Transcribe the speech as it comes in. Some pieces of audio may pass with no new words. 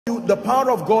The power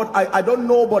of God, I don't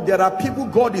know, but there are people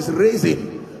God is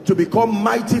raising to become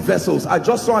mighty vessels. I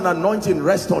just saw an anointing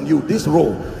rest on you, this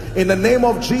row. In the name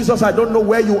of Jesus, I don't know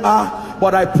where you are,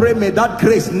 but I pray may that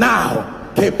grace now,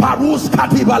 let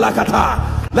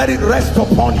it rest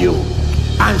upon you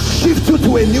and shift you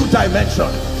to a new dimension.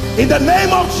 In the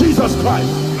name of Jesus Christ.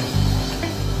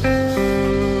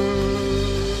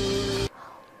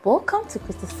 Welcome to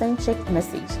Christocentric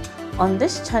Message. On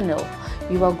this channel,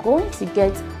 you are going to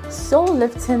get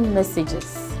soul-lifting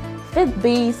messages,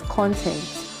 faith-based content,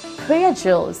 prayer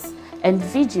drills, and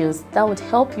videos that would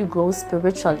help you grow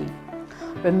spiritually.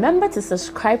 Remember to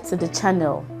subscribe to the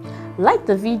channel, like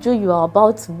the video you are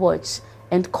about to watch,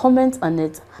 and comment on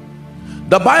it.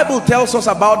 The Bible tells us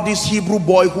about this Hebrew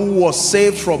boy who was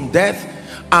saved from death,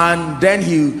 and then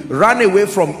he ran away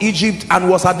from Egypt and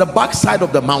was at the backside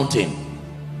of the mountain,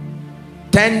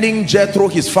 tending Jethro,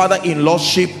 his father-in-law's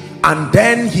sheep, and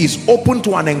then he's open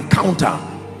to an encounter.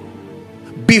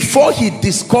 Before he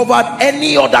discovered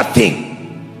any other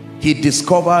thing, he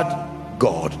discovered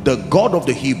God, the God of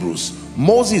the Hebrews.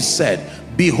 Moses said,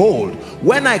 behold,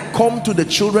 when I come to the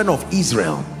children of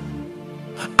Israel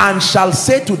and shall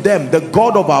say to them, the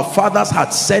God of our fathers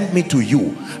hath sent me to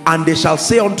you, and they shall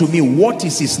say unto me, what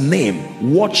is his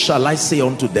name? What shall I say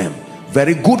unto them?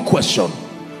 Very good question.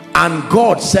 And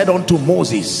God said unto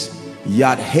Moses,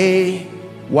 Yahweh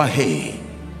Waheh,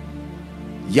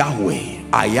 Yahweh,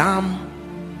 I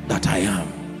am that I am.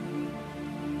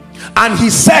 And he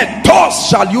said, thus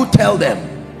shall you tell them.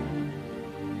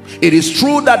 It is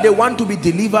true that they want to be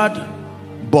delivered,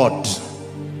 but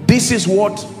this is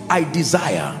what I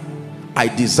desire. I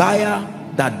desire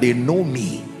that they know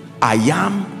me. I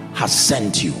am has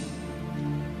sent you.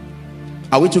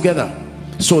 Are we together?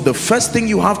 So the first thing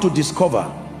you have to discover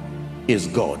is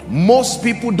God. Most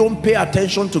people don't pay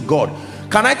attention to God.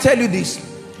 Can I tell you this?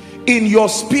 In your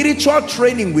spiritual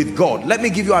training with God, let me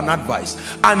give you an advice,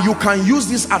 and you can use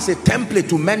this as a template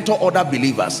to mentor other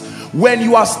believers. When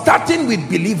you are starting with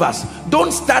believers,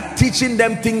 don't start teaching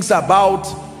them things about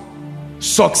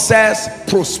success,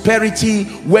 prosperity.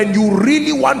 When you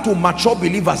really want to mature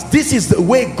believers, this is the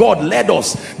way God led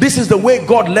us. This is the way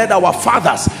God led our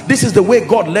fathers. This is the way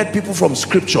God led people from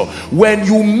scripture. When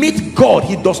you meet God,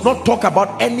 he does not talk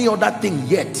about any other thing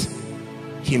yet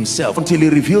himself until he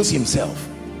reveals himself.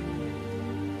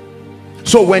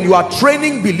 So when you are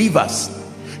training believers,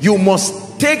 you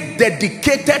must take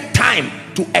dedicated time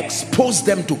to expose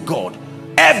them to God.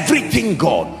 Everything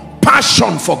God,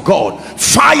 passion for God,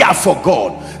 fire for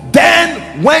God.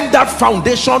 Then when that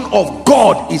foundation of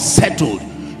God is settled,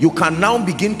 you can now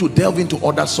begin to delve into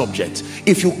other subjects.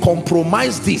 If you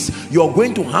compromise this, you're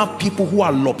going to have people who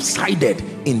are lopsided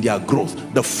in their growth.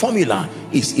 The formula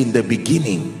is in the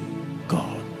beginning,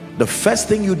 God. The first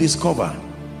thing you discover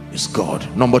is God.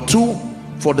 Number two,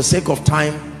 for the sake of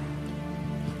time,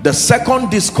 the second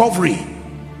discovery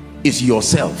is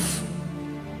yourself.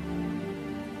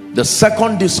 The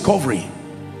second discovery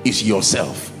is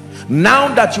yourself.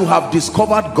 Now that you have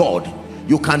discovered God,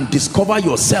 you can discover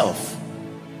yourself.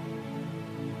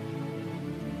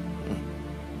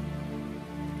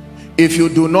 If you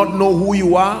do not know who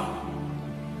you are,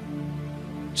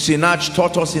 Sinach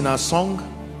taught us in our song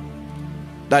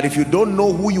that if you don't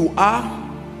know who you are,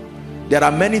 there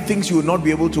are many things you will not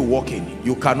be able to walk in.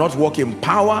 You cannot walk in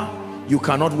power. You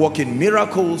cannot walk in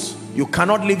miracles. You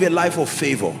cannot live a life of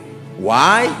favor.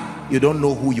 Why? You don't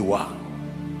know who you are.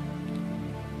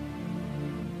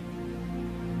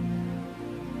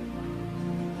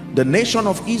 The nation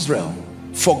of Israel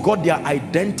forgot their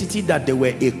identity, that they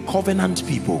were a covenant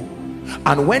people.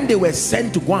 And when they were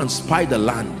sent to go and spy the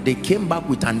land, they came back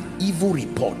with an evil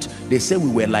report. They said we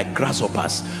were like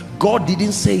grasshoppers. God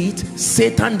didn't say it.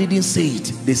 Satan didn't say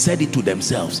it. They said it to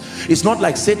themselves. It's not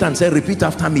like Satan said, repeat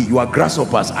after me, you are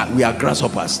grasshoppers. We are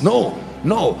grasshoppers. No,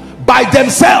 no. By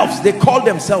themselves, they call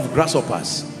themselves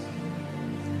grasshoppers.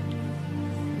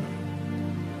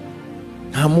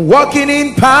 I'm walking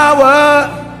in power,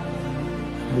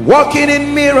 walking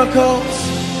in miracles.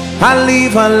 I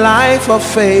live a life of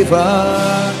favor.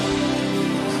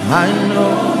 I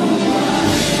know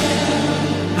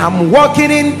I'm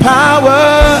walking in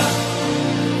power.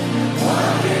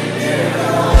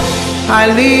 I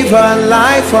live a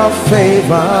life of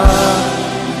favor.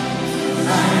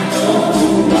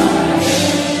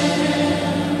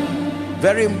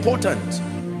 Very important.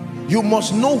 You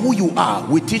must know who you are.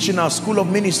 We teach in our school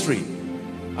of ministry,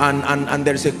 and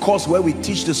there is a course where we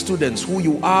teach the students who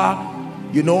you are,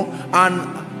 you know,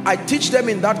 and I teach them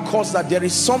in that course that there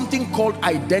is something called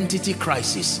identity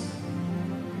crisis.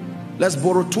 let's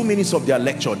borrow 2 minutes of their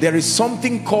lecture. There is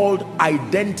something called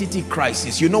identity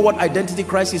crisis. You know what identity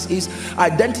crisis is?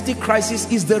 Identity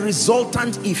crisis is the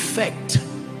resultant effect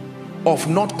of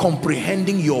not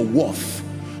comprehending your worth.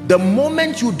 The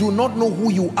moment you do not know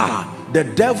who you are, the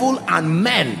devil and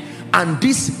men and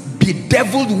this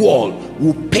bedeviled world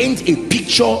will paint a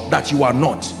picture that you are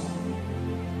not.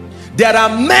 There are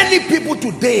many people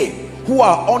today who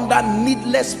are under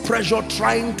needless pressure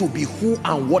trying to be who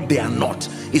and what they are not.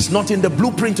 It's not in the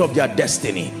blueprint of their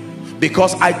destiny.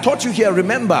 Because I taught you here,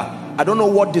 remember, I don't know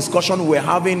what discussion we're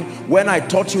having when I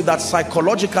taught you that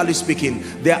psychologically speaking,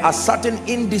 there are certain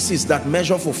indices that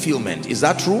measure fulfillment. Is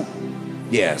that true?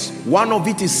 Yes. One of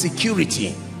it is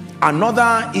security.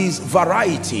 Another is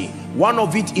variety. One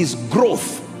of it is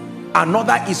growth.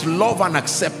 Another is love and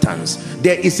acceptance.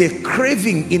 There is a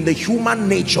craving in the human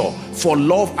nature for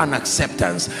love and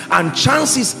acceptance. And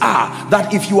chances are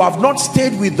that if you have not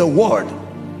stayed with the word,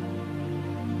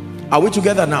 are we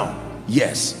together now?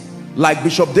 Yes. Like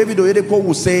Bishop David Oyedepo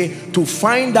will say, to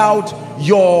find out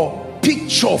your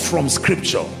picture from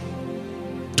scripture,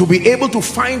 to be able to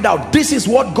find out this is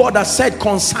what God has said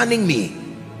concerning me,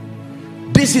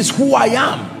 this is who I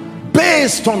am,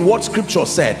 based on what scripture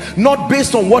said, not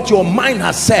based on what your mind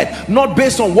has said, not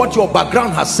based on what your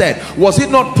background has said. Was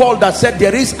it not Paul that said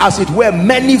there is, as it were,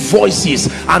 many voices,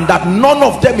 and that none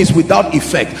of them is without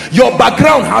effect? Your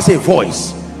background has a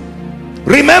voice.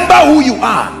 Remember who you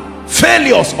are,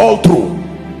 failures all through,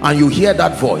 and you hear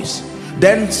that voice.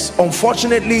 Then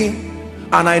unfortunately,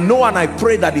 and I know and I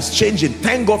pray that it's changing,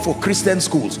 thank God for Christian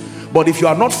schools. But if you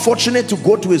are not fortunate to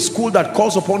go to a school that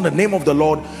calls upon the name of the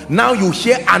Lord, now you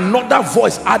hear another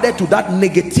voice added to that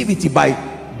negativity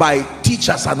by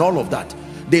teachers and all of that.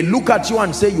 They look at you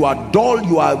and say you are dull,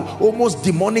 you are almost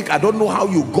demonic, I don't know how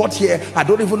you got here, I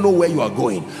don't even know where you are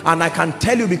going. And I can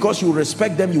tell you, because you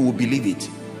respect them, you will believe it.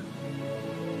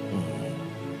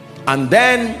 And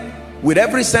then, with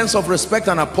every sense of respect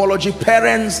and apology,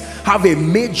 parents have a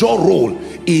major role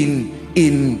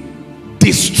in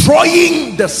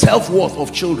destroying the self-worth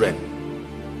of children.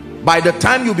 By the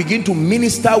time you begin to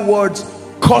minister words,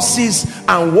 curses,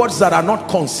 and words that are not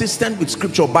consistent with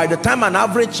scripture, by the time an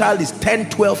average child is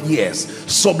 10-12 years,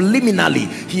 subliminally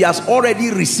he has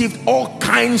already received all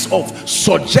kinds of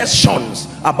suggestions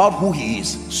about who he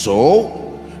is.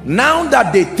 So now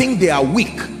that they think they are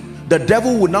weak, the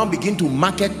devil will now begin to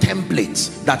market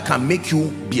templates that can make you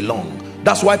belong.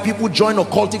 That's why people join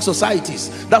occultic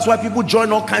societies. That's why people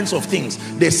join all kinds of things.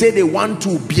 They say they want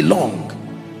to belong.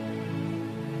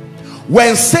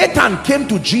 When Satan came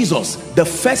to Jesus, the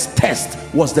first test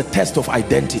was the test of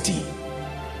identity.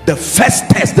 The first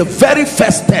test, the very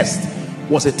first test,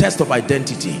 was a test of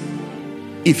identity.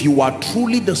 If you are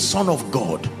truly the Son of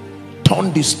God,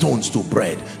 turn these stones to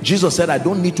bread. Jesus said, I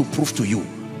don't need to prove to you.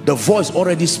 The voice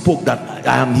already spoke that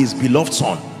I am his beloved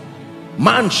son.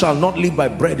 Man shall not live by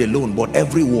bread alone, but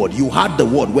every word. You heard the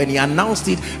word. When he announced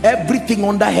it, everything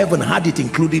under heaven had it,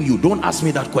 including you. Don't ask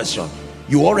me that question.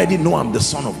 You already know I'm the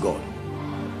Son of God.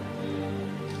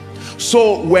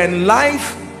 So when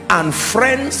life and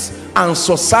friends and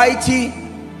society,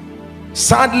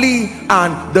 sadly,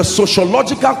 and the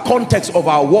sociological context of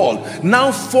our world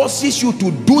now forces you to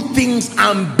do things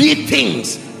and be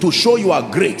things to show you are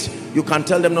great, you can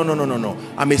tell them, no,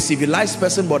 I'm a civilized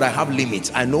person, but I have limits.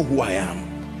 I know who I am.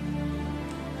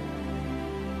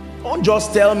 Don't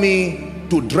just tell me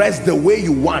to dress the way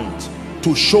you want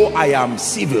to show I am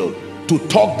civil, to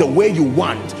talk the way you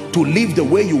want, to live the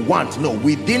way you want. No,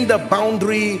 within the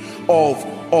boundary of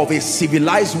a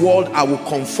civilized world, I will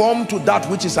conform to that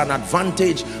which is an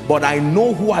advantage, but I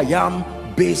know who I am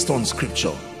based on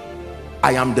scripture.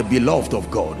 I am the beloved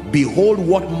of God. Behold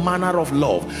what manner of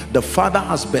love the Father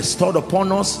has bestowed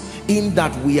upon us, in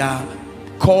that we are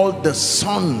called the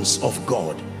sons of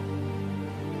God.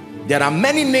 There are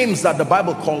many names that the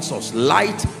Bible calls us: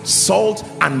 light, salt,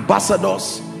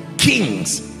 ambassadors,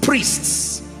 kings,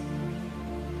 priests.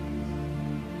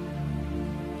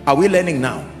 Are we learning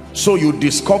now? So you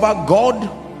discover God,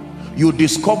 you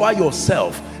discover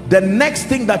yourself. The next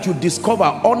thing that you discover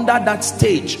under that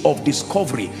stage of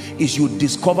discovery is you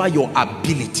discover your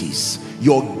abilities,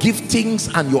 your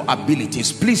giftings and your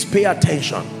abilities. Please pay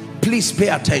attention. Please pay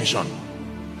attention.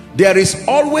 There is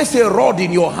always a rod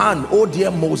in your hand, oh dear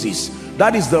Moses.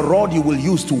 That is the rod you will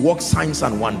use to work signs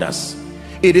and wonders.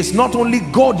 It is not only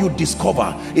God you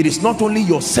discover, it is not only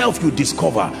yourself you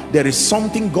discover. There is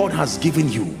something God has given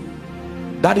you.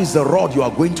 That is the rod you are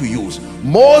going to use.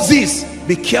 Moses,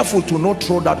 be careful to not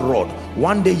throw that rod.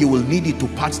 One day you will need it to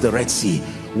part the Red Sea.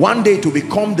 One day to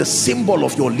become the symbol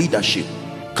of your leadership.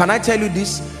 Can I tell you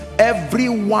this?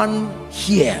 everyone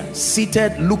here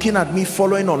seated, looking at me,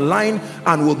 following online,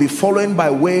 and will be following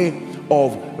by way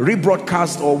of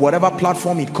rebroadcast or whatever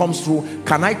platform it comes through,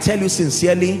 can I tell you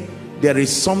sincerely, there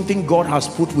is something God has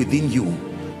put within you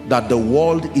that the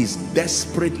world is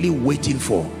desperately waiting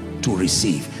for to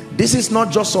receive. This is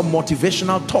not just some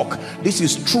motivational talk. This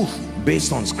is truth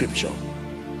based on scripture.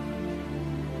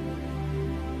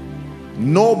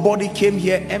 Nobody came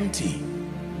here empty.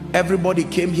 Everybody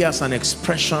came here as an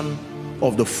expression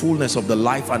of the fullness of the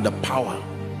life and the power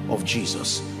of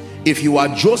Jesus. If you are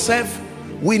Joseph,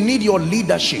 we need your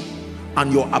leadership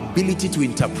and your ability to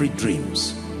interpret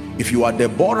dreams. If you are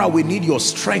Deborah, we need your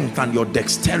strength and your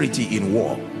dexterity in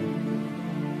war.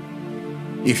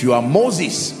 If you are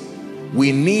Moses,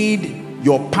 we need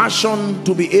your passion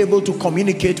to be able to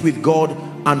communicate with God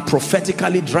and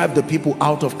prophetically drive the people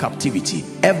out of captivity.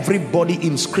 Everybody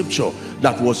in scripture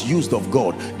that was used of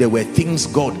God, there were things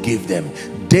God gave them.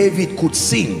 David could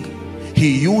sing.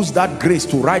 He used that grace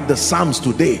to write the Psalms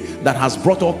today that has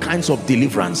brought all kinds of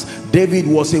deliverance. David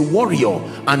was a warrior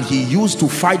and he used to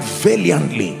fight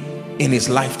valiantly in his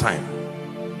lifetime.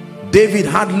 David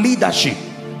had leadership.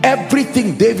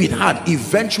 Everything David had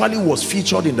eventually was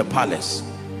featured in the palace.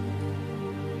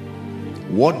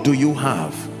 What do you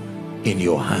have in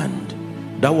your hand?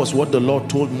 That was what the Lord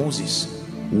told Moses.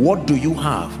 What do you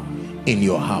have in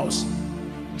your house?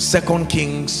 2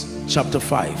 Kings chapter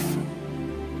 5.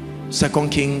 2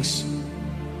 Kings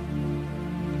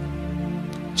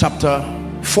chapter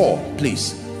 4,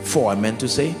 please. 4 I meant to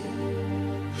say.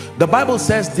 The Bible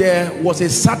says there was a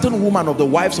certain woman of the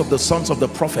wives of the sons of the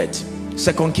prophet.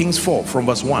 2 Kings 4 from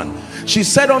verse 1. She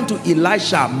said unto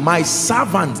Elisha, my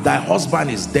servant thy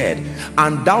husband is dead,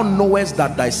 and thou knowest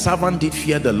that thy servant did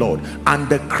fear the Lord, and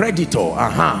the creditor,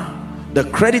 the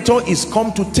creditor is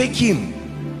come to take him,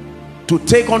 to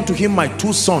take unto him my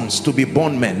 2 sons to be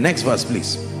bondmen. Next verse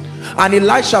please. And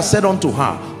Elisha said unto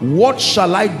her, what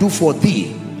shall I do for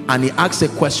thee? And he asks a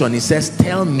question. He says,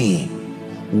 tell me,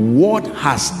 what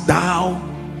hast thou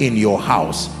in your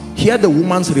house? Hear the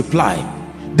woman's reply.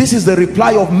 This is the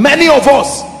reply of many of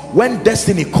us when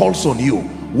destiny calls on you.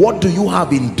 What do you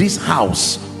have in this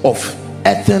house of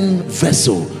earthen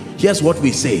vessel? Here's what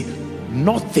we say.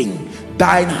 Nothing.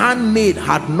 Thine handmaid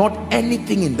had not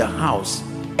anything in the house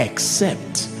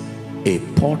except a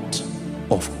pot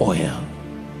of oil.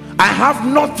 I have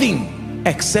nothing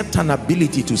except an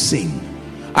ability to sing.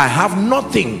 I have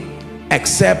nothing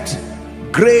except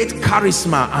great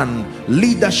charisma and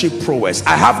leadership prowess.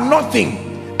 I have nothing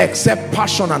except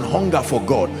passion and hunger for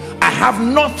God. I have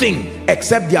nothing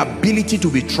except the ability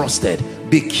to be trusted.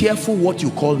 Be careful what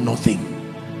you call nothing.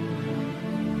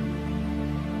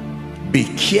 Be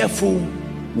careful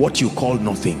what you call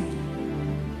nothing.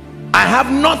 I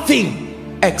have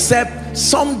nothing except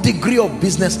some degree of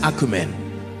business acumen.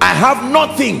 I have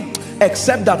nothing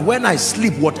except that when I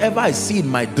sleep, whatever I see in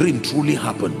my dream truly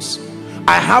happens.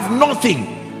 I have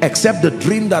nothing except the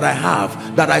dream that I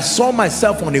have, that I saw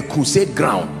myself on a crusade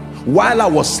ground while I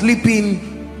was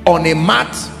sleeping on a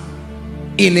mat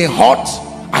in a hut.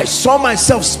 I saw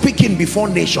myself speaking before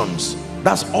nations.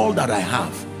 That's all that I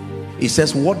have. He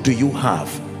says, what do you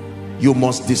have? You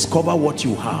must discover what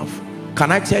you have. Can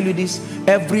I tell you this?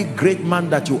 Every great man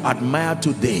that you admire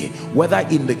today, whether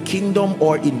in the kingdom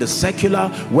or in the secular,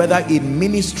 whether in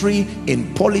ministry,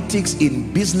 in politics,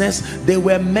 in business, they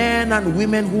were men and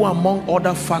women who, among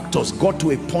other factors, got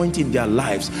to a point in their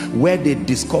lives where they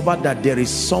discovered that there is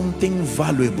something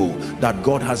valuable that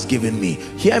God has given me.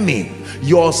 Hear me.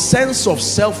 Your sense of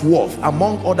self-worth,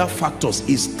 among other factors,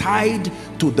 is tied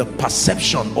to the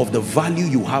perception of the value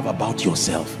you have about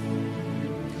yourself.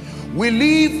 We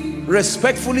live,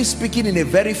 respectfully speaking, in a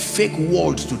very fake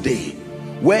world today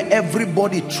where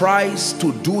everybody tries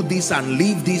to do this and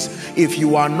leave this. If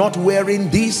you are not wearing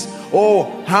this,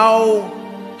 oh,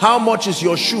 how much is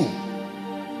your shoe?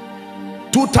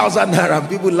 2,000 naira. And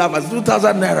people laugh at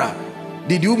 2,000 naira.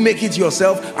 Did you make it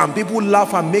yourself? And people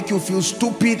laugh and make you feel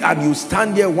stupid, and you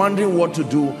stand there wondering what to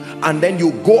do, and then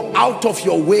you go out of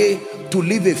your way to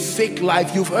live a fake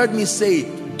life. You've heard me say,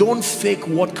 don't fake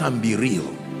what can be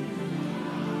real.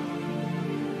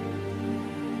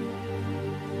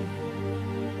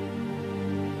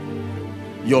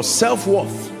 Your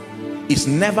self-worth is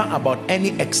never about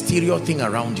any exterior thing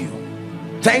around you.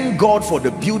 Thank God for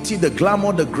the beauty, the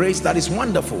glamour, the grace. That is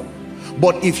wonderful.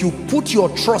 But if you put your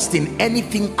trust in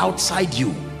anything outside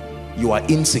you, you are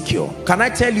insecure. Can I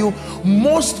tell you,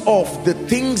 most of the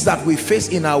things that we face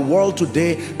in our world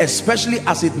today, especially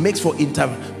as it makes for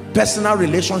personal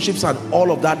relationships and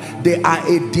all of that, they are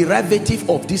a derivative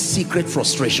of this secret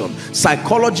frustration.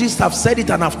 Psychologists have said it,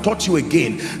 and I've taught you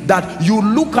again, that you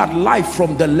look at life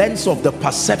from the lens of the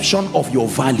perception of your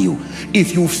value.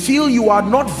 If you feel you are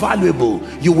not valuable,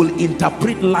 you will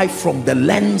interpret life from the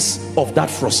lens of that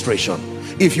frustration.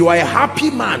 If you are a happy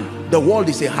man, the world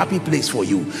is a happy place for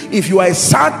you. If you are a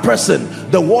sad person,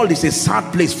 the world is a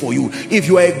sad place for you. If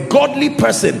you are a godly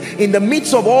person, in the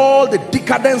midst of all the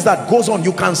decadence that goes on,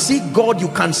 you can see God, you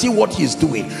can see what He's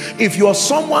doing. If you are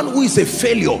someone who is a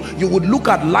failure, you would look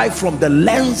at life from the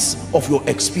lens of your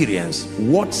experience.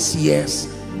 What seest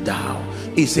thou?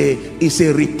 It's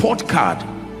a report card.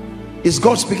 Is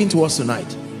God speaking to us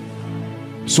tonight?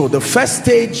 So the first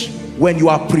stage when you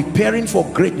are preparing for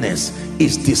greatness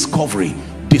is discovery.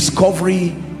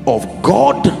 Discovery of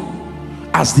God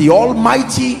as the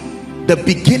Almighty, the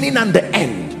beginning and the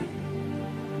end,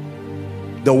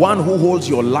 the one who holds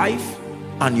your life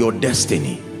and your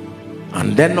destiny.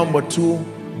 And then number two,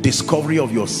 discovery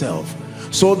of yourself,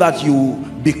 so that you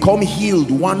become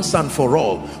healed once and for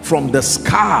all from the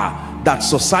scar that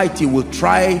society will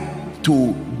try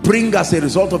to bring as a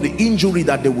result of the injury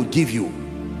that they will give you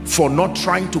for not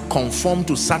trying to conform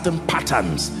to certain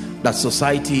patterns that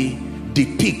society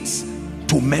depicts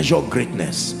to measure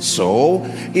greatness. So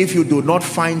if you do not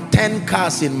find 10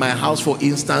 cars in my house, for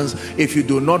instance, if you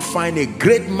do not find a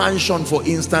great mansion, for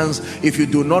instance, if you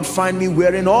do not find me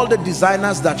wearing all the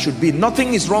designers that should be,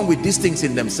 nothing is wrong with these things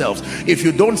in themselves. If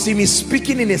you don't see me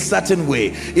speaking in a certain way,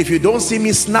 if you don't see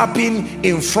me snapping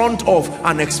in front of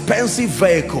an expensive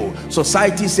vehicle,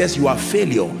 society says you are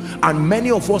failure, and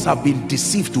many of us have been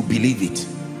deceived to believe it.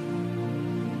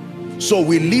 So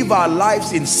we live our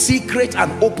lives in secret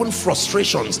and open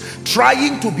frustrations,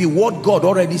 trying to be what God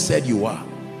already said you are.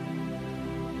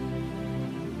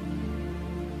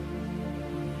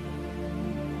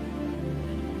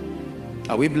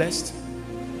 Are we blessed?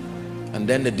 And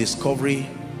then the discovery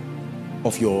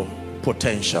of your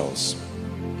potentials.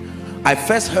 I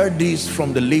first heard this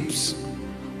from the lips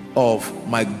of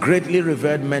my greatly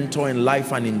revered mentor in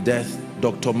life and in death,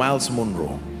 Dr. Miles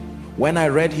Monroe, when I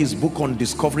read his book on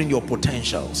discovering your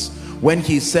potentials. When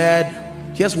he said,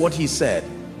 here's what he said,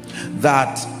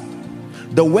 that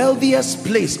the wealthiest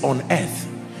place on earth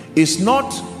is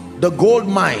not the gold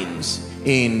mines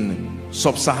in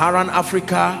sub-Saharan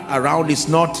Africa around, it's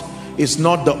not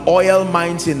the oil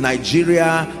mines in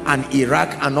Nigeria and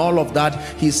Iraq and all of that.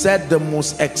 He said the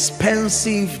most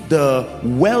expensive, the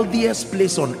wealthiest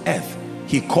place on earth,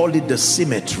 he called it the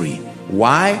cemetery.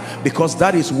 Why? Because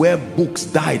that is where books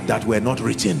died that were not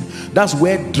written. That's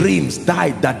where dreams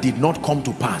died that did not come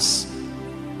to pass.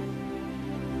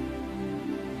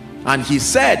 And he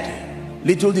said,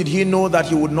 little did he know that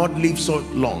he would not live so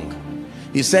long.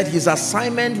 He said his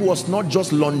assignment was not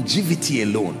just longevity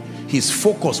alone. His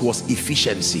focus was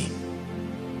efficiency.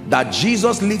 That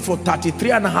Jesus lived for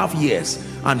 33.5 years,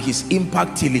 and his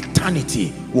impact till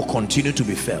eternity will continue to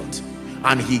be felt.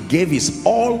 And he gave his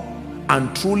all,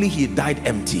 and truly he died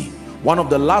empty. One of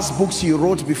the last books he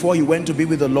wrote before he went to be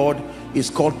with the Lord is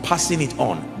called Passing It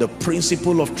On, the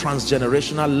principle of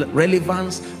transgenerational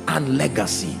relevance and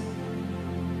legacy.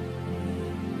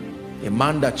 A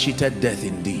man that cheated death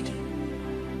indeed.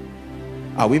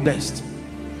 Are we blessed?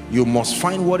 You must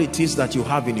find what it is that you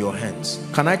have in your hands.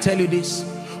 Can I tell you this?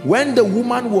 When the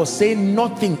woman was saying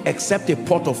nothing except a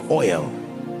pot of oil,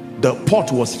 the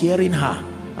pot was hearing her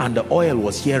and the oil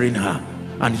was hearing her.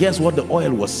 And here's what the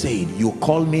oil was saying: you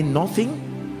call me nothing?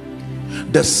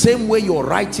 The same way your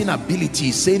writing ability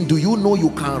is saying, do you know you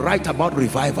can write about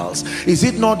revivals? Is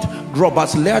it not Robert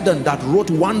Liardon that wrote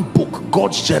one book,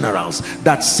 God's Generals,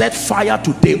 that set fire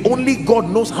today? Only God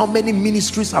knows how many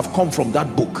ministries have come from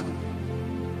that book.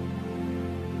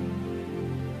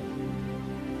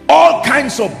 All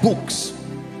kinds of books,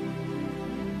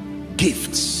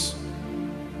 gifts.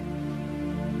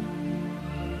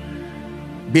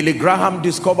 Billy Graham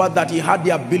discovered that he had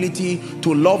the ability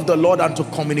to love the Lord and to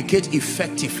communicate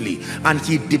effectively, and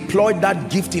he deployed that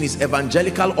gift in his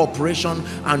evangelical operation,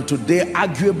 and today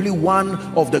arguably one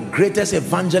of the greatest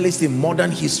evangelists in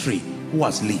modern history who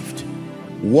has lived.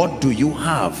 What do you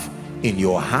have in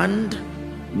your hand?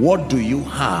 What do you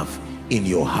have in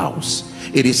your house?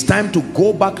 It is time to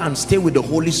go back and stay with the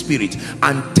Holy Spirit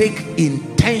and take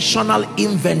intentional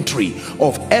inventory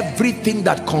of everything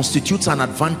that constitutes an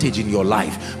advantage in your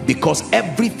life, because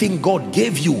everything God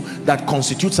gave you that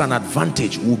constitutes an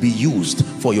advantage will be used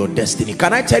for your destiny.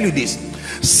 Can I tell you this?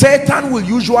 Satan will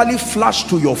usually flash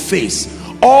to your face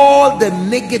all the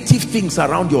negative things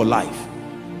around your life.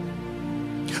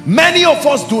 Many of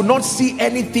us do not see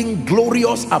anything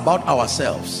glorious about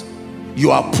ourselves.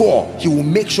 You are poor, he will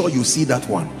make sure you see that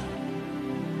one.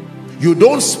 You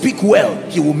don't speak well,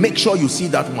 he will make sure you see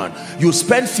that one. You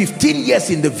spend 15 years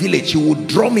in the village, he will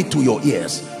drum it to your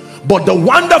ears. But the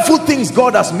wonderful things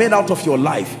God has made out of your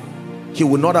life, he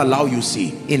will not allow you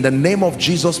see. In the name of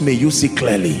Jesus, may you see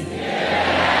clearly.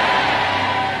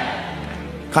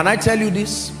 Can I tell you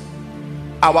this?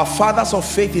 Our fathers of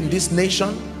faith in this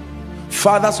nation,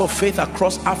 fathers of faith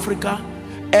across Africa,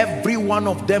 every one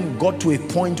of them got to a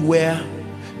point where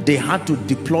they had to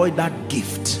deploy that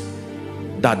gift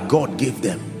that God gave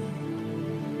them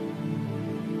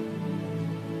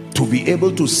to be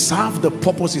able to serve the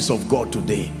purposes of God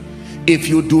today. If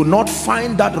you do not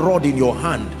find that rod in your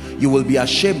hand, you will be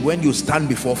ashamed when you stand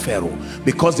before Pharaoh,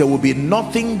 because there will be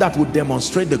nothing that would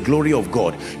demonstrate the glory of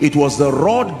God. It was the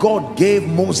rod God gave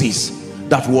Moses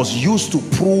that was used to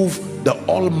prove the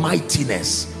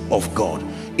almightiness of God.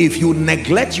 If you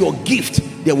neglect your gift,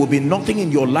 there will be nothing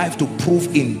in your life to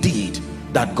prove indeed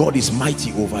that God is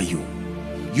mighty over you.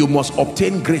 You must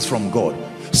obtain grace from God.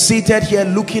 Seated here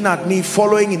looking at me,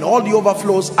 following in all the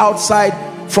overflows outside,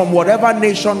 from whatever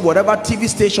nation, whatever TV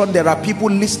station, there are people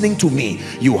listening to me.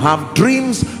 You have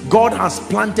dreams. God has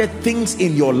planted things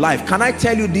in your life. Can I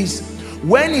tell you this?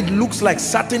 When it looks like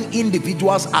certain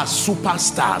individuals are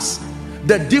superstars,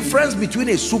 the difference between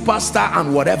a superstar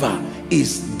and whatever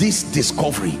is this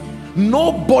discovery.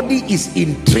 Nobody is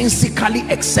intrinsically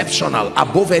exceptional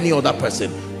above any other person.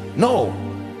 No.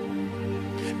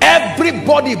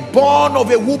 Everybody born of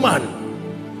a woman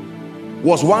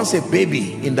was once a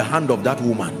baby in the hand of that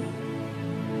woman.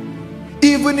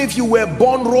 Even if you were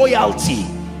born royalty,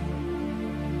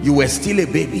 you were still a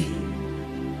baby.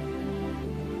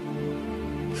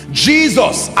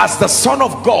 Jesus, as the Son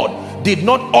of God, did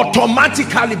not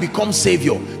automatically become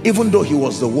Savior, even though he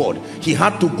was the Word. He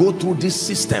had to go through this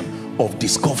system of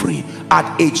discovery.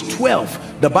 At age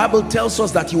 12, the Bible tells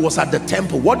us that he was at the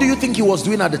temple. What do you think he was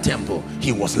doing at the temple?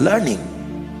 He was learning.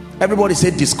 Everybody say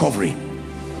discovery.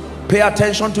 Pay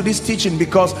attention to this teaching,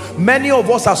 because many of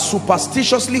us are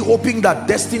superstitiously hoping that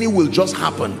destiny will just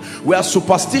happen. We are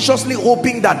superstitiously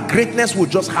hoping that greatness will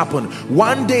just happen.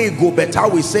 One day go better,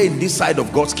 we say, in this side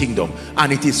of God's kingdom,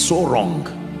 and it is so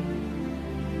wrong.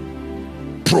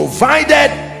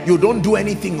 Provided you don't do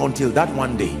anything until that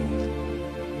one day.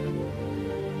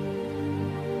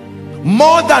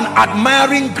 More than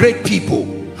admiring great people,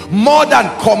 more than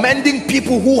commending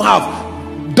people who have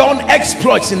done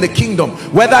exploits in the kingdom,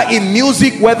 whether in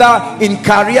music, whether in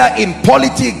career, in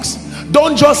politics,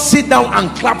 don't just sit down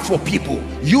and clap for people.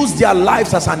 Use their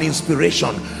lives as an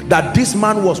inspiration, that this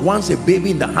man was once a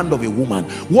baby in the hand of a woman.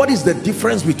 What is the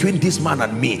difference between this man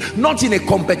and me? Not in a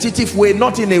competitive way,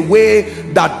 not in a way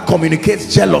that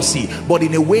communicates jealousy, but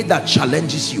in a way that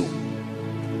challenges you.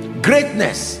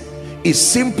 Greatness is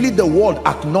simply the world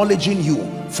acknowledging you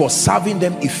for serving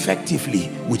them effectively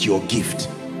with your gift.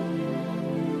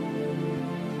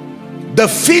 The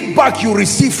feedback you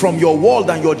receive from your world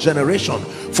and your generation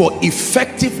for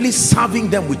effectively serving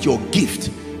them with your gift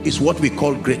is what we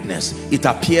call greatness. It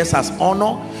appears as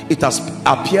honor, it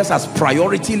appears as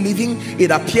priority living, it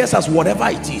appears as whatever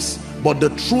it is. But the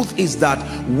truth is that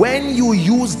when you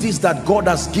use this that God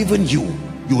has given you,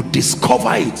 you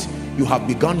discover it, you have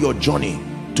begun your journey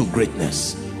to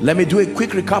greatness. Let me do a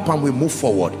quick recap and we move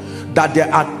forward. That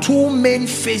there are two main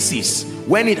phases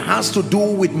when it has to do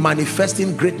with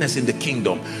manifesting greatness in the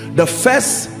kingdom. The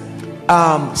first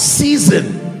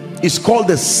season is called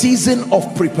the season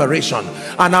of preparation,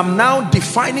 and I'm now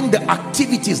defining the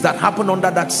activities that happen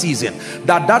under that season.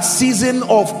 That season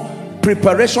of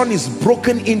preparation is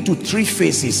broken into three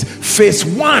phases. Phase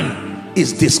one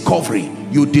is discovery.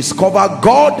 You discover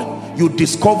God, you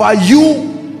discover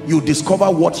you discover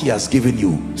what he has given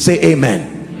you. Say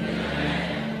amen.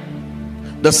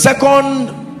 The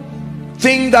second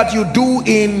thing that you do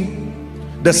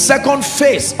in the second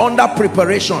phase under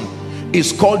preparation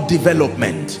is called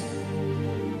development.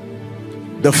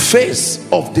 The phase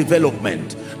of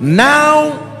development.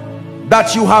 Now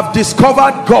that you have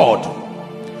discovered God,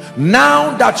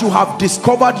 now that you have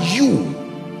discovered you,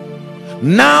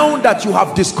 now that you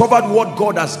have discovered what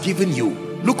God has given you,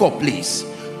 look up please.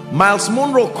 Miles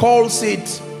Monroe calls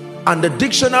it, and the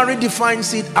dictionary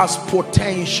defines it as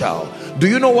potential. Do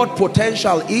you know what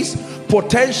potential is?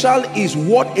 Potential is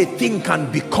what a thing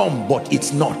can become, but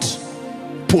it's not.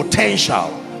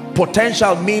 Potential.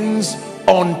 Potential means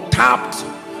untapped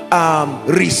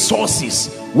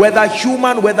resources, whether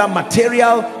human, whether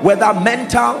material, whether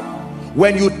mental.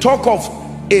 When you talk of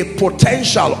a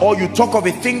potential, or you talk of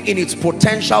a thing in its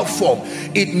potential form,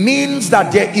 it means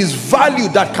that there is value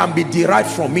that can be derived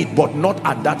from it, but not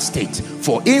at that state.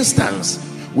 For instance,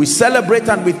 We celebrate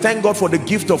and we thank God for the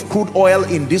gift of crude oil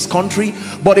in this country.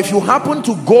 But if you happen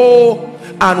to go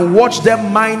and watch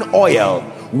them mine oil,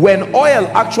 when oil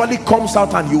actually comes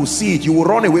out and you see it, you will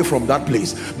run away from that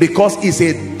place, because it's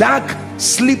a dark,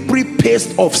 slippery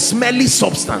paste of smelly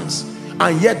substance.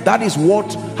 And yet that is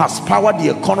what has powered the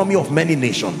economy of many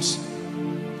nations.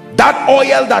 That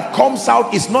oil that comes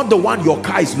out is not the one your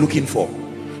car is looking for.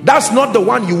 That's not the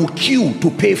one you will queue to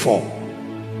pay for.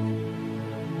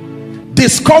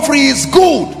 Discovery is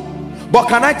good, but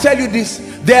can I tell you this?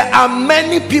 There are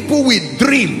many people with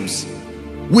dreams,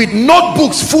 with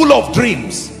notebooks full of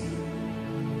dreams.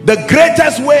 The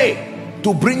greatest way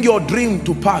to bring your dream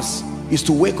to pass is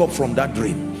to wake up from that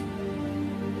dream.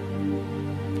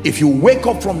 If you wake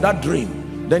up from that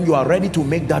dream, then you are ready to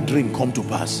make that dream come to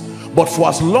pass. But for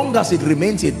as long as it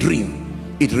remains a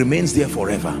dream, it remains there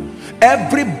forever.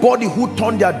 Everybody who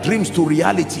turned their dreams to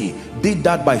reality did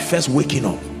that by first waking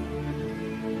up.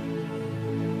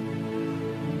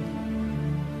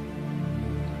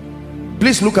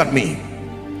 Please look at me.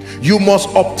 You must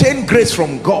obtain grace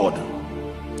from God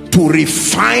to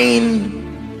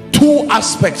refine two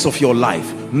aspects of your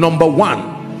life. Number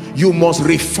one, you must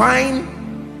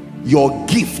refine your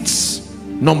gifts.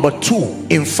 Number two,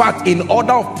 in fact, in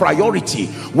order of priority,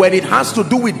 when it has to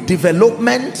do with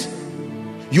development,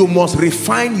 you must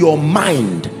refine your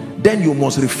mind, then you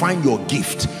must refine your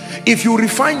gift. If you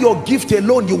refine your gift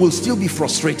alone, you will still be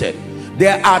frustrated.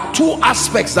 There are two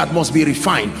aspects that must be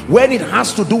refined when it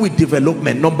has to do with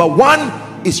development. Number one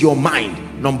is your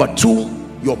mind. Number two,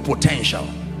 your potential.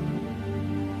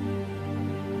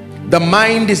 The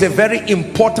mind is a very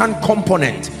important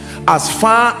component as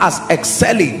far as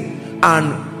excelling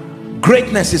and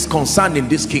greatness is concerned in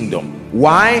this kingdom.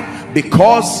 Why?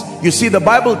 Because you see, the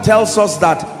Bible tells us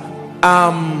that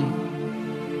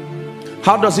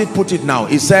how does it put it now?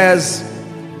 It says,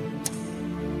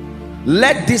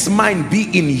 let this mind be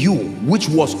in you, which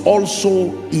was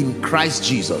also in Christ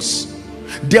Jesus.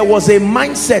 There was a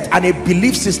mindset and a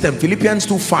belief system, Philippians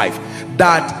 2:5,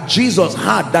 that Jesus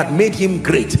had that made him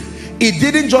great. It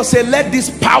didn't just say, let this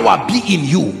power be in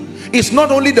you. It's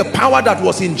not only the power that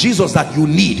was in Jesus that you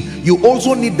need, you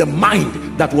also need the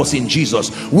mind that was in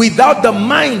Jesus. Without the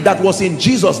mind that was in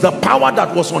Jesus, the power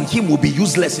that was on him will be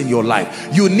useless in your life.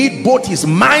 You need both his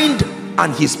mind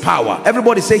and his power.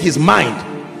 Everybody say his mind.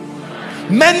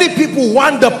 Many people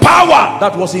want the power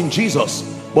that was in Jesus,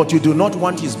 but you do not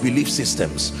want his belief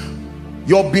systems.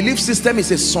 Your belief system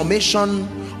is a summation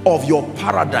of your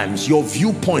paradigms, your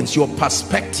viewpoints, your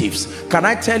perspectives. Can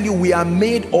I tell you, we are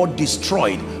made or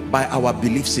destroyed by our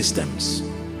belief systems.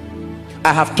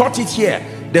 I have taught it here.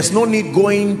 There's no need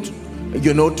going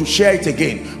to share it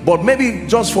again, but maybe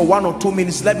just for 1 or 2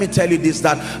 minutes, let me tell you this,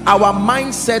 that our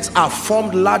mindsets are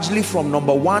formed largely from,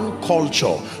 number one,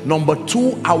 culture. Number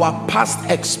two, our past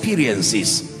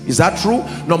experiences. Is that true?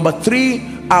 Number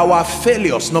three, our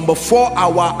failures. Number four,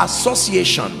 our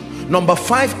association. Number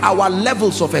five, our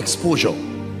levels of exposure.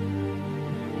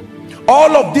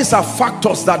 All of these are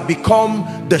factors that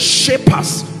become the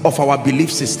shapers of our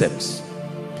belief systems.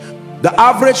 The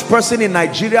average person in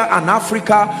Nigeria and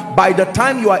Africa, by the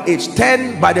time you are age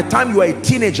 10, by the time you are a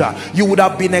teenager, you would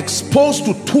have been exposed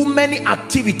to too many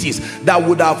activities that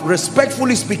would have,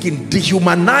 respectfully speaking,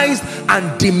 dehumanized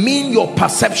and demean your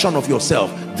perception of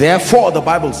yourself. Therefore, the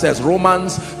Bible says,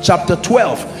 Romans chapter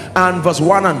 12 and verse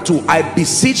 1 and 2, I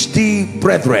beseech thee,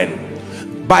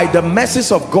 brethren, by the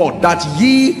mercies of God, that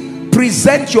ye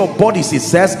present your bodies, it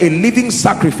says, a living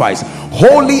sacrifice,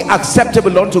 wholly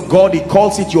acceptable unto God. He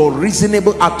calls it your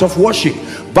reasonable act of worship.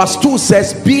 Verse 2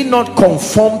 says, be not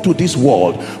conformed to this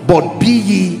world, but be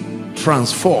ye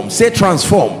transformed. Say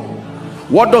transform.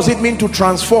 What does it mean to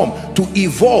transform? To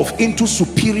evolve into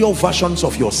superior versions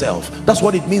of yourself. That's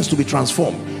what it means to be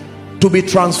transformed. To be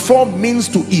transformed means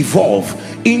to evolve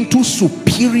into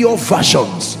superior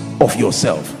versions of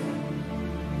yourself.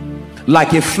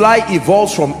 Like a fly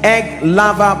evolves from egg,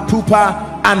 larva,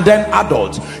 pupa, and then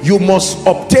adult, you must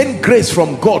obtain grace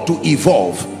from God to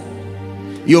evolve.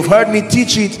 You've heard me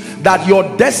teach it, that your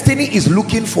destiny is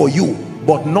looking for you,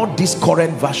 but not this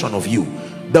current version of you.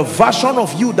 The version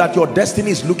of you that your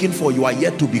destiny is looking for, you are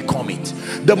yet to become it.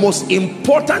 The most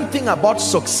important thing about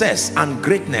success and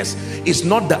greatness is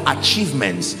not the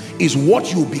achievements, is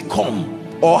what you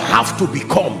become or have to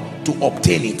become to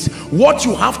obtain it. What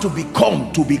you have to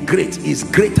become to be great is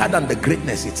greater than the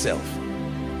greatness itself.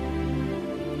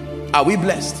 Are we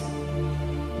blessed?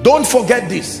 Don't forget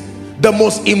this. The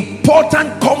most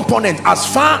important component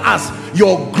as far as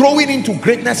your growing into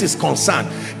greatness is concerned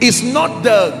is not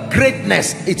the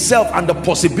greatness itself and the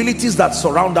possibilities that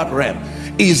surround that realm.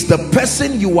 Is the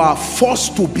person you are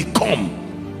forced to become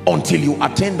until you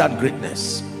attain that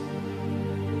greatness.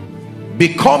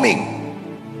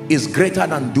 Becoming is greater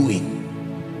than doing.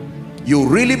 You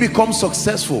really become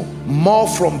successful more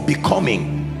from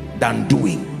becoming than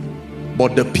doing.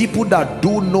 But the people that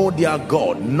do know their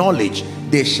God, knowledge,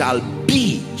 they shall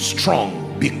be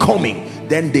strong. Becoming,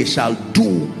 then they shall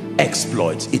do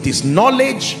exploits. It is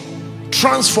knowledge,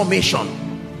 transformation,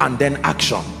 and then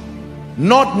action.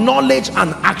 Not knowledge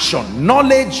and action.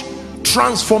 Knowledge,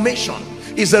 transformation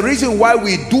is the reason why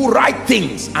we do right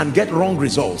things and get wrong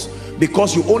results,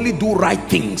 because you only do right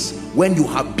things when you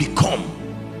have become.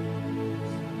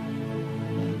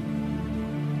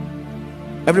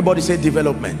 Everybody say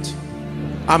development.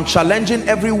 I'm challenging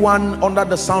everyone under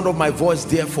the sound of my voice,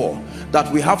 therefore, that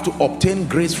we have to obtain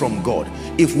grace from God.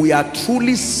 If we are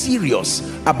truly serious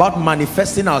about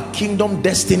manifesting our kingdom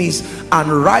destinies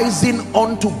and rising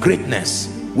unto greatness,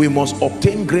 we must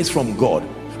obtain grace from God.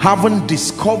 Having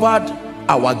discovered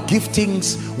our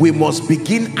giftings, we must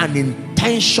begin an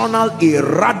intentional, a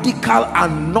radical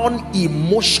and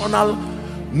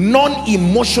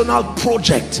non-emotional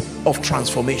project of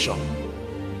transformation.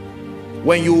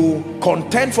 When you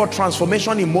contend for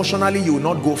transformation emotionally, you will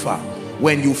not go far.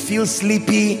 When you feel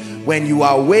sleepy, when you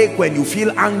are awake, when you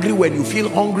feel angry, when you feel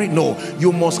hungry, no,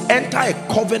 you must enter a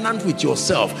covenant with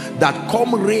yourself that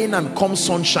come rain and come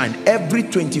sunshine, every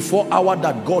 24 hours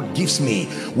that God gives me,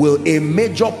 will a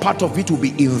major part of it will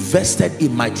be invested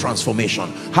in my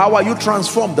transformation. How are you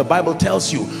transformed? The Bible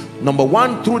tells you, number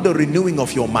one, through the renewing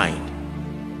of your mind.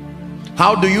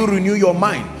 How do you renew your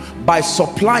mind? By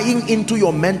supplying into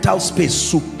your mental space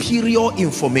superior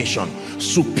information,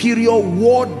 superior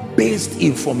word-based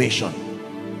information,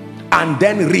 and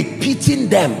then repeating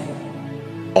them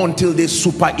until they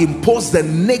superimpose the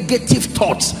negative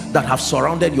thoughts that have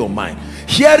surrounded your mind.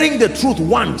 Hearing the truth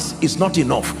once is not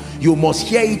enough. You must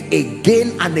hear it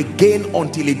again and again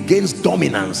until it gains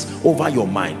dominance over your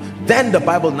mind. Then the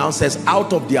Bible now says,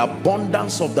 out of the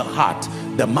abundance of the heart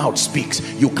the mouth speaks.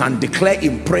 You can declare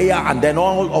in prayer and then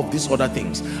all of these other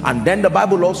things. And then the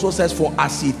Bible also says, for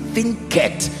as he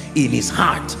thinketh in his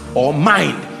heart or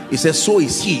mind, it says, so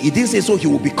is he. It didn't say so he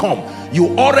will become.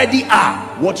 You already are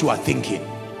what you are thinking.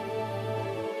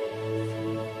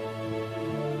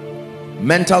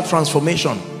 Mental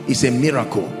transformation is a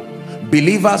miracle.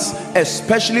 Believers,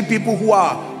 especially people who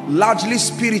are largely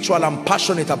spiritual and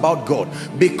passionate about God,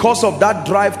 because of that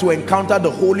drive to encounter the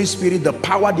Holy Spirit, the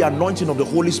power, the anointing of the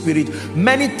Holy Spirit,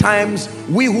 many times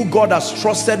we who God has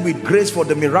trusted with grace for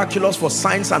the miraculous, for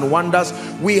signs and wonders,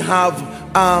 we have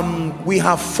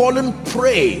fallen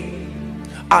prey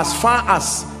as far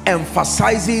as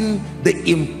emphasizing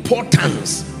the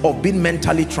importance of being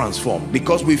mentally transformed,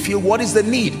 because we feel, what is the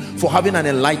need for having an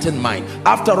enlightened mind?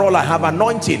 After all, I have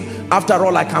anointing. After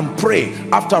all, I can pray.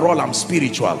 After all, I'm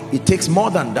spiritual. It takes more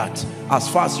than that as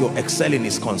far as your excelling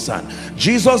is concerned.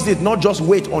 Jesus did not just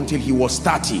wait until he was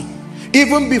 30.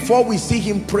 Even before we see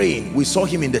him praying, we saw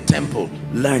him in the temple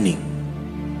learning.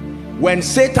 When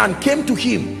Satan came to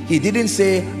him, he didn't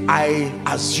say, I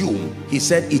assume. He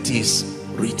said, it is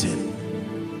written.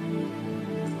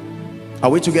 Are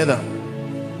we together?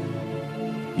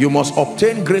 You must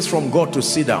obtain grace from God to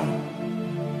sit down.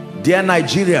 Dear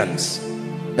Nigerians,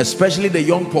 especially the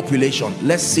young population,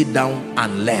 let's sit down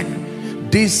and learn.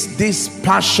 This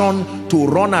passion to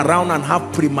run around and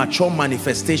have premature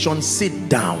manifestation, sit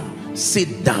down,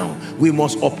 sit down. We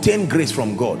must obtain grace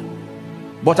from God.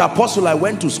 But Apostle, I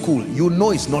went to school. You know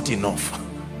it's not enough.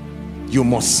 You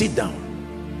must sit down.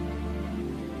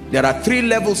 There are 3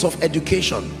 levels of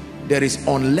education. There is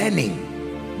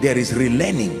unlearning, there is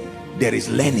relearning, there is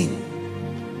learning.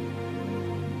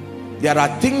 There are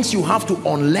things you have to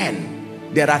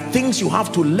unlearn. There are things you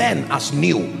have to learn as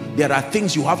new. There are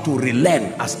things you have to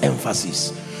relearn as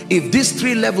emphasis. If these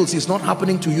 3 levels is not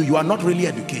happening to you, you are not really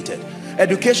educated.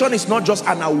 Education is not just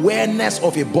an awareness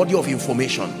of a body of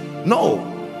information. No,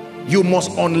 you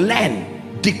must unlearn,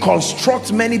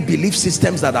 deconstruct many belief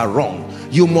systems that are wrong.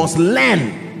 You must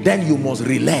learn, then you must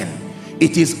relearn.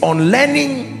 It is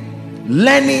unlearning,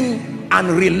 learning, and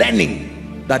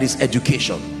relearning that is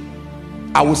education.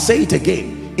 I will say it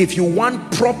again. If you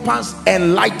want proper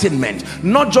enlightenment,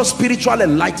 not just spiritual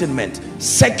enlightenment,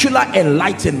 secular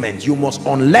enlightenment, you must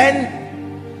unlearn,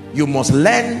 you must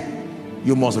learn,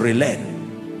 you must relearn.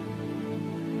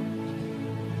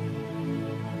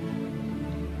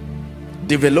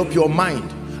 Develop your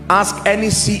mind. Ask any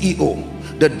CEO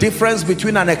the difference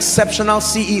between an exceptional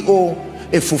CEO,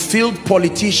 a fulfilled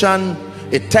politician,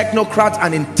 a technocrat,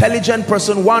 an intelligent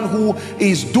person, one who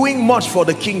is doing much for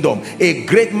the kingdom, a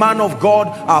great man of God.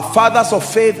 Our fathers of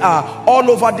faith are all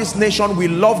over this nation. We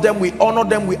love them, we honor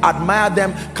them, we admire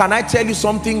them. Can I tell you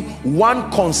something? One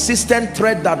consistent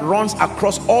thread that runs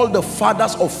across all the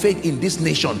fathers of faith in this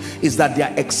nation is that they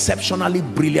are exceptionally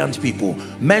brilliant people.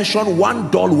 Mention one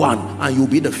dull one and you'll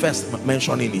be the first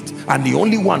mentioning it, and the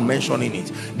only one mentioning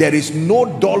it. There is no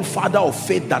dull father of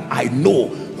faith that I know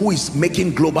who is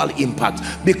making global impact,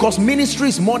 because ministry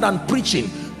is more than preaching.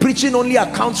 Preaching only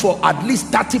accounts for at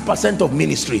least 30% of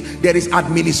ministry. There is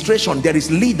administration, there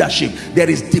is leadership, there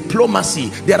is diplomacy,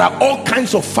 there are all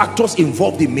kinds of factors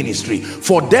involved in ministry.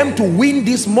 For them to win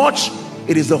this much,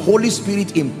 it is the Holy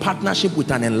Spirit in partnership with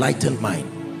an enlightened mind.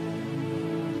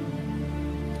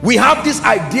 We have this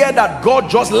idea that God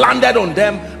just landed on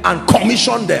them and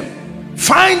commissioned them.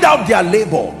 Find out their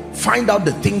labor, find out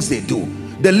the things they do.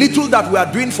 The little that we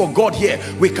are doing for God here,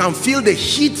 we can feel the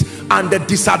heat and the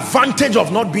disadvantage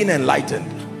of not being enlightened.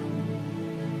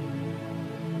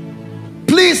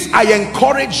 Please, I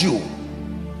encourage you,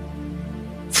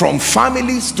 from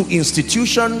families to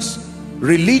institutions,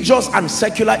 religious and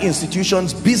secular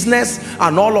institutions, business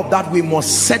and all of that, we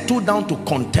must settle down to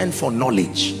contend for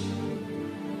knowledge.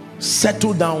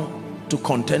 Settle down to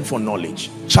contend for knowledge.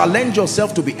 Challenge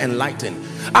yourself to be enlightened,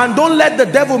 and don't let the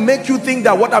devil make you think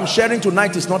that what I'm sharing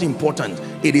tonight is not important.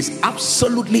 It is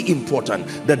absolutely important.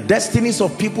 The destinies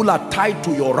of people are tied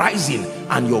to your rising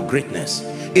and your greatness.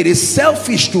 It is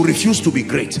selfish to refuse to be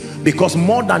great, because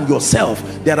more than yourself,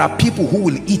 there are people who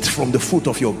will eat from the fruit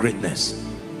of your greatness.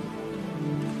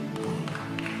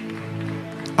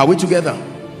 Are we together?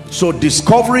 So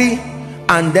discovery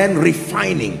and then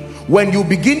refining. When you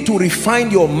begin to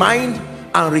refine your mind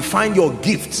and refine your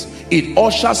gifts, it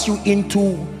ushers you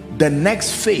into the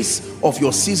next phase of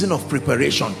your season of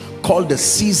preparation, called the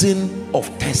season of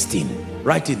testing.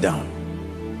 Write it down.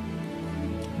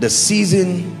 The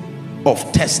season of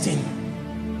testing.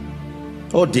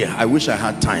 Oh dear, I wish I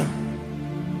had time.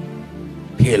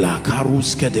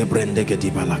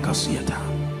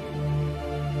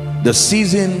 The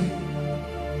season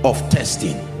of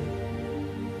testing.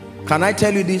 Can I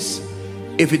tell you this?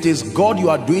 If it is God you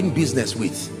are doing business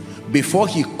with, before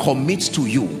he commits to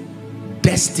you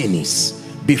destinies,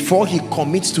 before he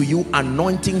commits to you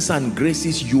anointings and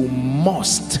graces, you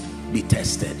must be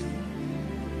tested.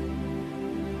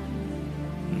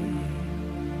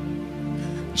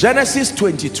 Genesis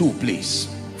 22,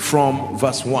 please, from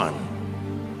verse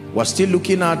 1. We're still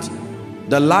looking at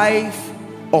the life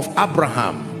of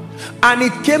Abraham. And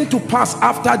it came to pass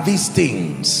after these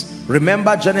things.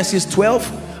 Remember Genesis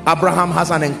 12? Abraham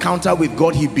has an encounter with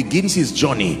God. He begins his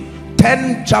journey.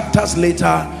 10 chapters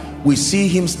later, we see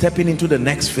him stepping into the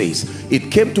next phase.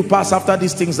 It came to pass after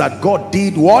these things that God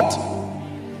did what?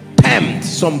 Tempt.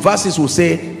 Some verses will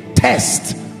say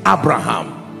test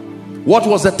Abraham. What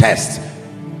was the test?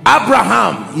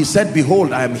 Abraham, he said,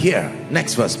 behold, I am here.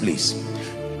 Next verse, please.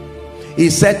 He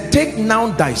said, take now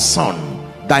thy son,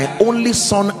 thy only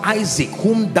son Isaac,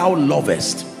 whom thou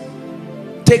lovest.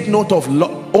 Take note of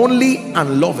only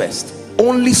and lovest.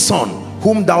 Only son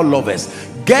whom thou lovest.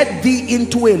 Get thee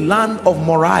into a land of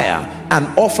Moriah and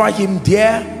offer him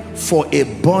there for a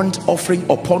burnt offering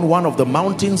upon one of the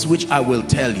mountains which I will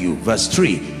tell you. Verse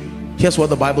 3. Here's what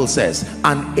the Bible says.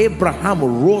 And Abraham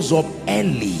rose up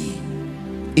early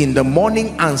in the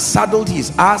morning and saddled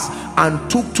his ass and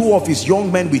took 2 of his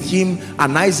young men with him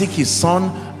and Isaac his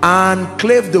son, and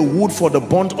clave the wood for the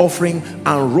burnt offering,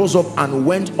 and rose up and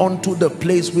went on to the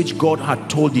place which God had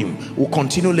told him. We'll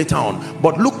continue later on.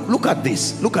 But look at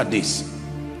this. Look at this.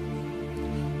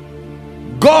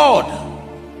 God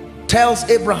tells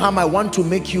Abraham, I want to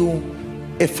make you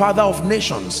a father of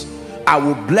nations. I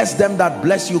will bless them that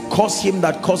bless you, curse him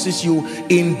that curses you.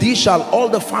 In thee shall all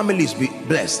the families be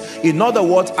blessed. In other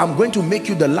words, I'm going to make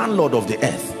you the landlord of the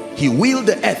earth. He willed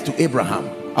the earth to Abraham.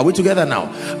 Are we together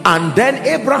now? And then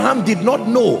Abraham did not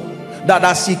know that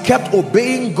as he kept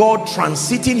obeying God,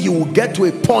 transiting, he will get to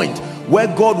a point where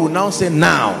God will now say,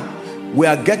 now we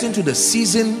are getting to the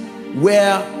season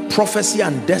where prophecy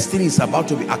and destiny is about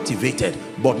to be activated,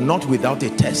 but not without a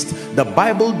test. The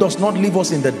Bible does not leave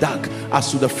us in the dark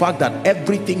as to the fact that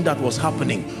everything that was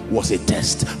happening was a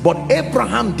test. But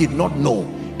Abraham did not know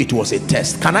it was a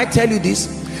test. Can I tell you this?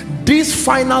 This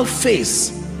final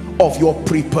phase of your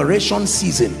preparation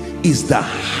season is the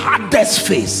hardest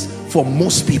phase for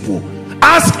most people.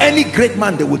 Ask any great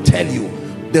man, they will tell you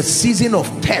the season of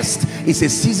test is a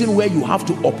season where you have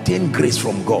to obtain grace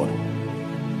from God.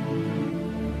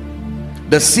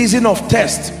 The season of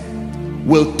test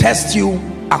will test you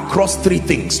across 3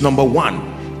 things. Number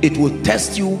 1, it will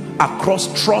test you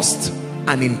across trust,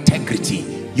 and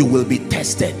integrity, you will be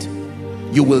tested.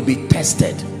 You will be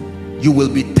tested. You will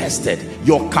be tested.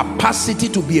 Your capacity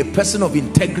to be a person of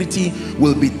integrity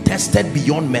will be tested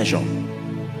beyond measure.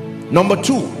 Number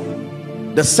two,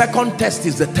 the second test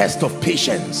is the test of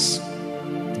patience.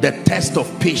 The test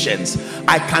of patience.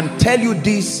 I can tell you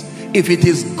this, if it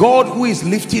is God who is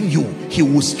lifting you, he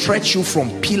will stretch you from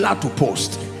pillar to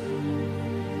post.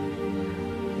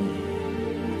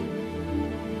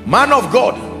 Man of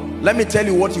God, let me tell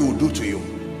you what he will do to you.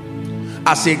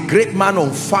 As a great man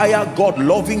on fire, God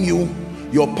loving you,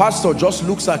 your pastor just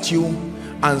looks at you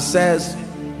and says,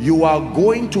 you are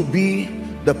going to be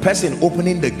the person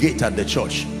opening the gate at the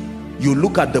church. You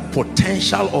look at the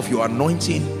potential of your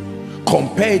anointing,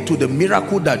 compare it to the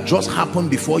miracle that just happened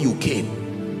before you came,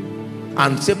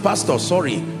 and say, pastor,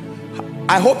 sorry,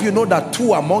 I hope you know that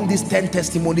 2 among these 10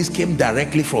 testimonies came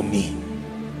directly from me,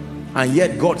 and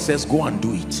yet God says go and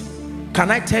do it.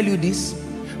 Can I tell you this?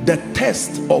 The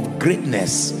test of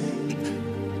greatness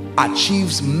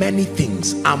achieves many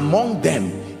things. Among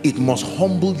them, it must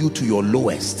humble you to your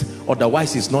lowest,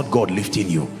 otherwise it's not God lifting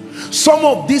you. Some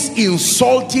of these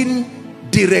insulting,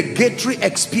 derogatory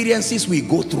experiences we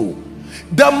go through,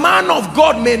 the man of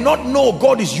God may not know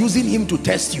God is using him to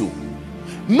test you.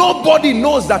 Nobody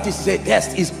knows that it's a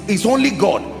test. It's only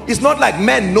God. It's not like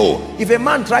men know. If a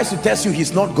man tries to test you,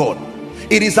 he's not God.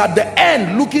 It is at the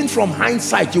end, looking from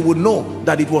hindsight, you will know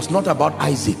that it was not about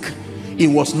Isaac. It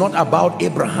was not about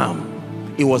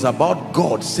Abraham. It was about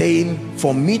God saying,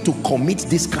 for me to commit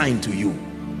this kind to you.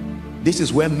 This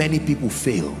is where many people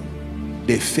fail.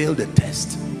 They fail the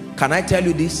test. Can I tell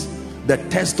you this? The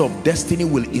test of destiny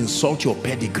will insult your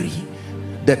pedigree.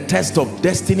 The test of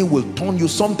destiny will turn you.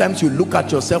 Sometimes you look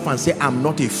at yourself and say, I'm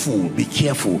not a fool. Be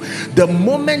careful. The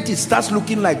moment it starts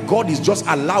looking like God is just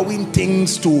allowing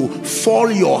things to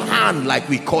fall your hand, like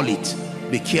we call it,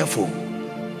 be careful.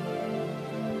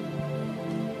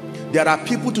 There are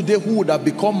people today who would have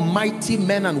become mighty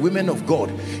men and women of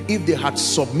God if they had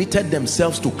submitted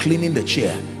themselves to cleaning the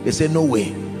chair. They say, no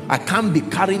way, I can't be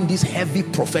carrying this heavy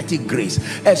prophetic grace,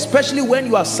 especially when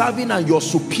you are serving and your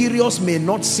superiors may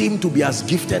not seem to be as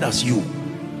gifted as you.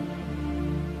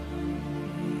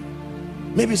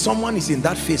 Maybe someone is in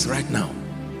that phase right now.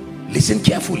 Listen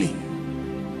carefully.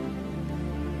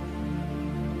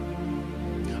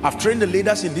 I've trained the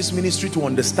leaders in this ministry to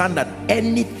understand that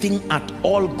anything at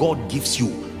all God gives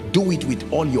you, do it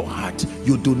with all your heart.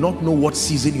 You do not know what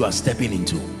season you are stepping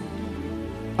into.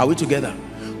 Are we together?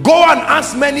 Go and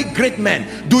ask many great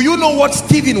men. Do you know what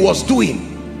Stephen was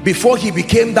doing before he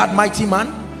became that mighty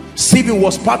man? Stephen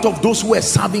was part of those who were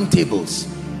serving tables.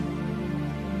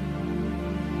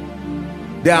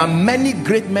 There are many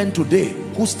great men today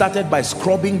who started by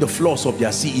scrubbing the floors of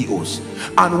their CEOs,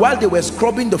 and while they were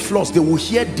scrubbing the floors, they would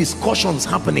hear discussions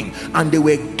happening and they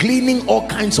were gleaning all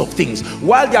kinds of things.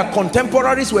 While their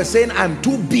contemporaries were saying, I'm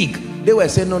too big, they were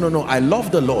saying, no, I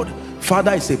love the Lord.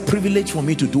 Father, it's a privilege for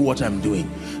me to do what I'm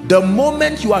doing. The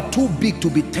moment you are too big to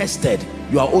be tested,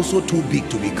 you are also too big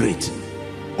to be great,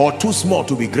 or too small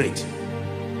to be great.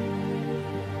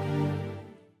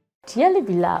 Dearly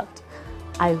beloved,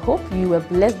 I hope you were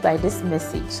blessed by this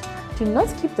message. Do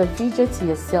not keep the video to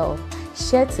yourself.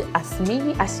 Share to as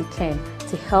many as you can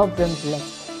to help them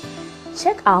bless.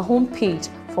 Check our homepage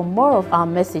for more of our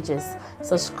messages.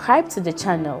 Subscribe to the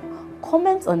channel,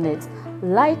 comment on it,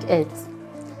 like it.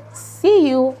 See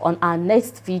you on our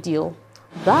next video.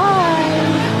 Bye.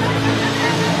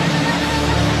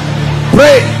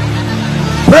 Pray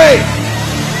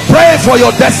for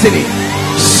your destiny.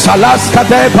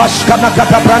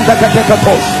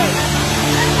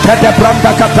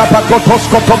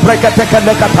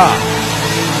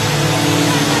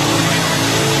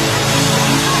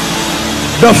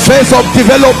 The phase of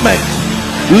development.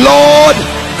 Lord,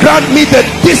 grant me the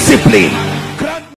discipline